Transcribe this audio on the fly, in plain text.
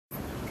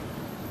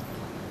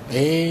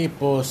Hey,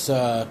 pues,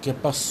 ¿qué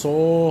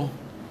pasó?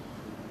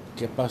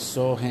 ¿Qué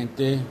pasó,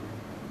 gente?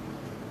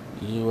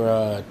 You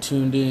are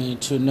tuned in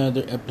to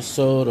another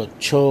episode of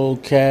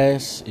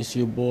Chocast. It's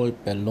your boy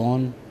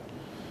Pelon.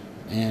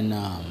 And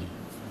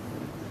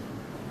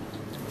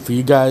for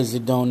you guys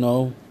that don't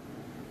know,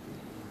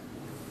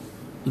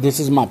 this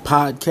is my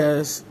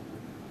podcast.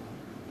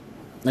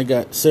 I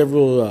got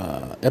several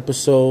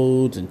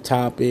episodes and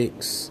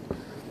topics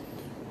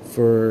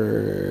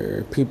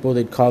for people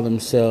that call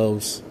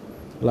themselves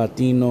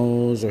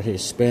Latinos or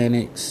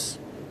Hispanics.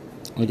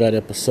 I got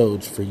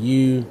episodes for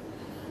you.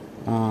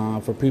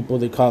 For people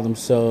that call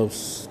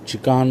themselves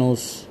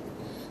Chicanos,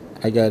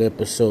 I got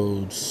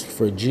episodes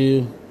for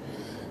Jew.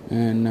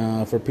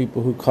 And for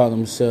people who call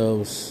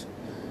themselves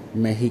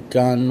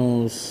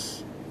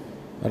Mexicanos,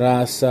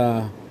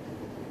 Raza,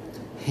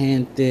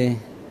 Gente,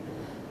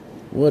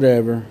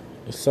 whatever,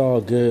 it's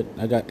all good.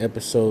 I got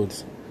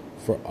episodes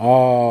for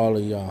all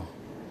of y'all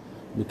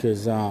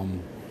because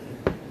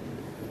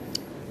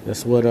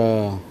that's what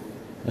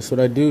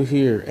I do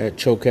here at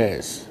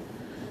Chocast.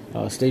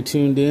 Stay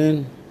tuned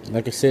in.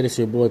 Like I said, it's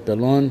your boy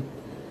Pelon.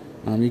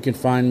 You can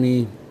find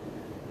me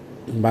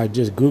by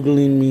just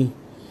Googling me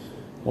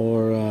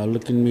or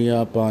looking me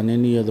up on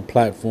any of the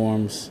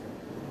platforms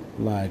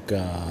like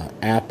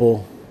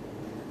Apple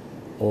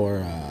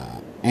or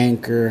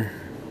Anchor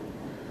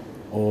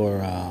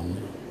or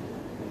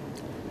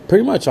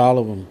pretty much all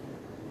of them.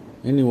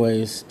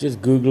 Anyways,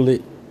 just Google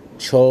it,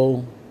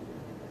 Cho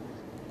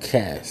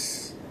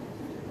Cast,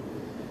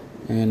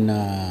 and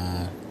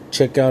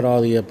check out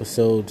all the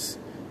episodes.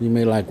 You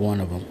may like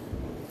one of them.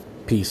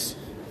 Peace.